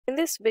In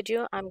this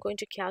video, I'm going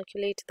to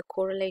calculate the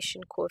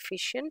correlation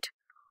coefficient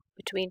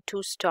between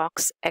two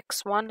stocks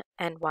X1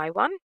 and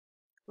Y1,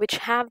 which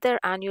have their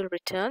annual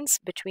returns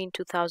between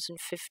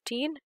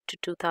 2015 to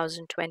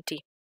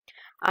 2020.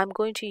 I'm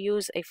going to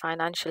use a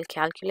financial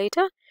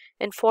calculator,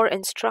 and for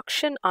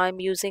instruction,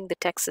 I'm using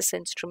the Texas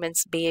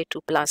Instruments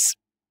IIPlus.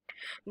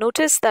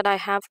 Notice that I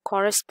have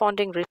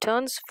corresponding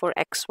returns for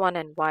X1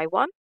 and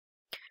Y1.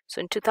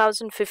 So in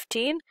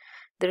 2015,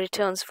 the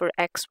returns for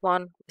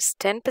X1 was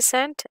 10%,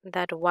 and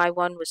that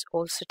Y1 was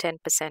also 10%.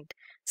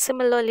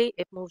 Similarly,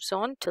 it moves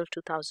on till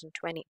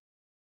 2020.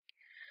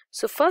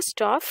 So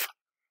first off,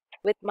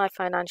 with my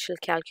financial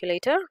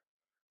calculator,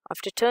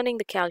 after turning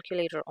the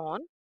calculator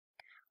on,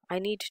 I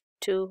need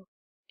to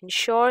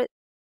ensure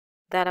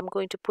that I'm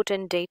going to put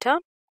in data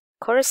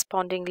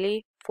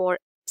correspondingly for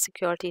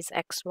securities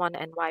X1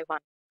 and Y1.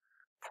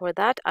 For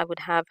that, I would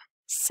have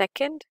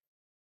second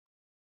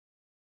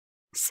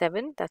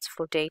 7, that's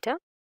for data,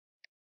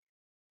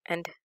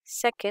 and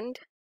second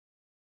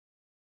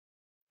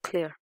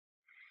clear.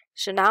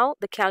 So now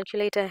the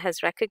calculator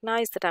has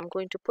recognized that I'm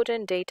going to put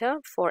in data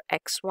for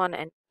X1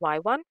 and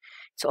Y1.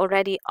 It's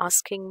already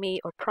asking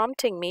me or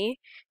prompting me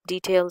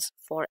details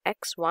for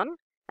X1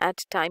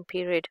 at time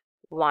period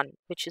 1,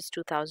 which is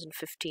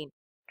 2015.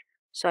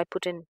 So I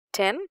put in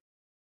 10,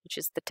 which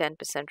is the 10%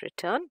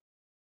 return,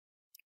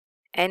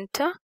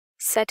 enter,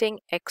 setting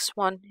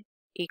X1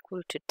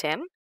 equal to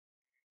 10,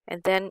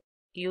 and then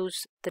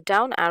use the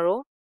down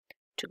arrow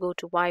to go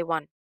to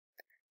Y1.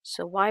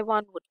 So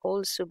Y1 would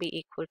also be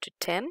equal to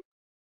 10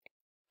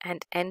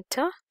 and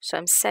enter. So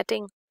I'm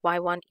setting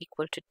Y1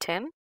 equal to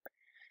 10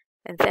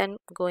 and then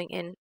going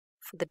in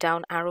for the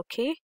down arrow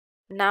key.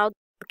 Now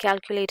the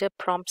calculator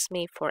prompts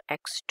me for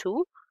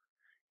X2,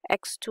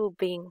 X2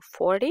 being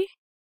 40.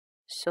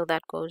 So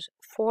that goes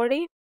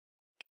 40,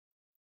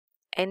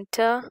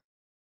 enter,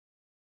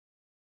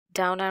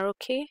 down arrow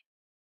key,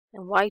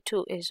 and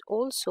Y2 is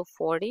also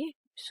 40.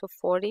 So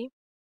 40,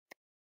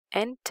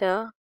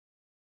 enter,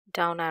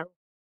 down arrow.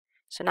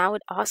 So now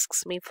it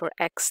asks me for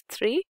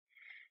X3.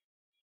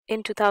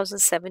 In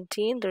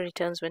 2017, the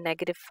returns were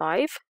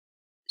 -5.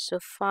 So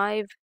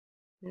 5,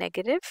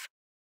 negative,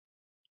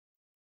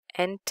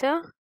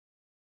 enter,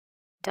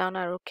 down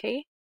arrow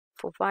key.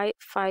 For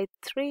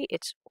Y53,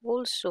 it's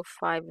also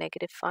 5,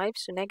 -5.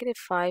 So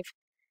 -5,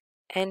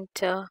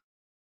 enter,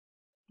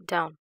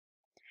 down.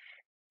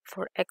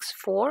 For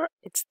X4,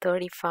 it's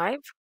 35.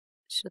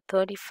 So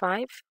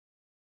 35,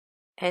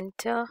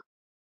 enter,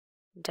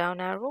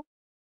 down arrow.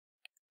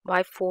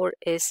 Y4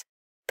 is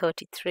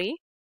 33.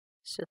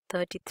 So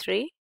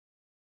 33,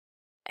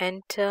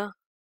 enter,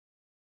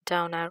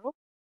 down arrow.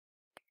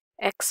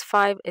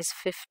 X5 is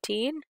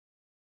 15.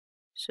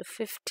 So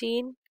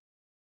 15,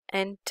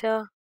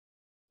 enter,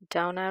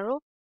 down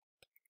arrow.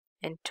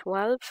 And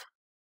 12,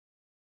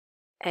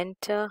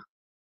 enter,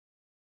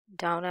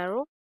 down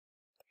arrow.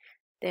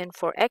 Then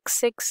for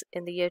X6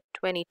 in the year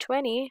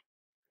 2020,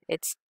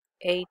 it's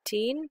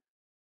 18,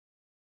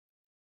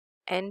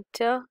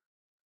 enter,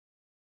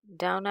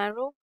 down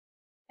arrow.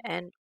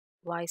 And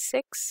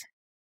Y6,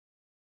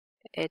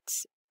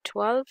 it's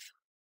 12,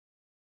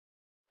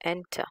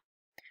 enter.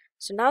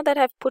 So now that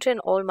I've put in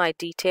all my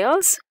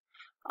details,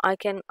 I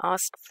can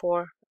ask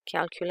for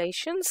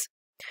calculations.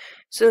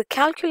 So the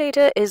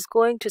calculator is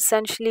going to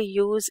essentially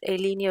use a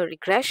linear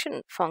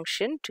regression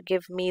function to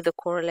give me the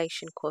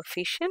correlation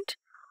coefficient.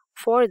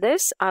 For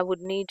this, I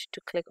would need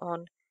to click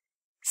on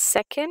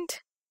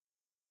second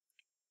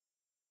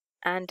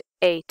and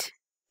 8,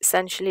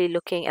 essentially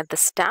looking at the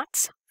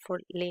stats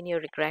for linear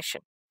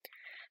regression.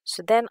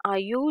 So then I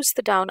use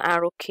the down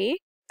arrow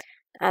key.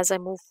 As I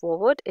move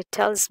forward, it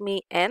tells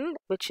me n,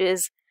 which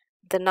is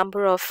the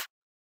number of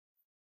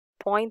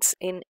points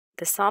in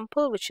the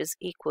sample, which is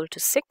equal to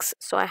 6.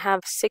 So I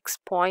have 6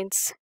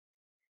 points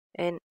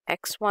in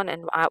X1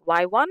 and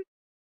Y1.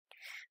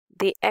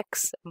 The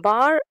X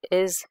bar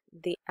is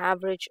the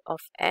average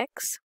of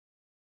X.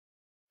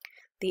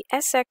 The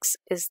SX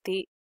is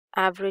the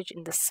average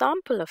in the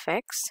sample of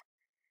X.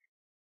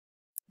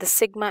 The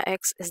sigma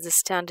X is the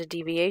standard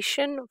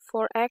deviation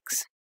for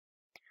X.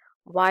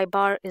 Y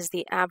bar is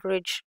the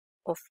average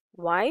of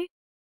Y.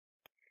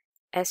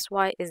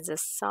 SY is the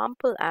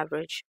sample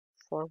average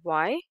for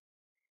Y.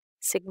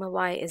 Sigma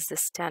Y is the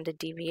standard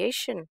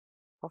deviation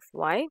of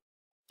Y.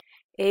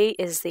 A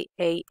is the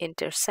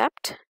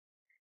A-intercept.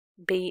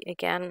 B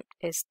again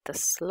is the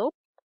slope.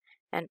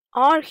 And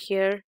R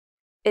here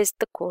is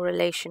the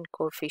correlation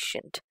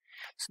coefficient.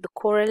 So the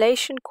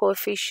correlation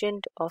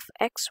coefficient of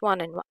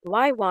X1 and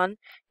Y1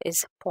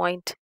 is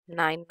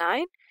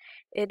 0.99.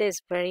 It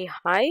is very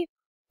high,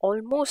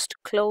 almost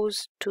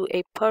close to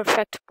a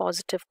perfect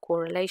positive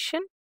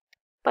correlation,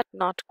 but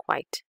not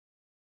quite.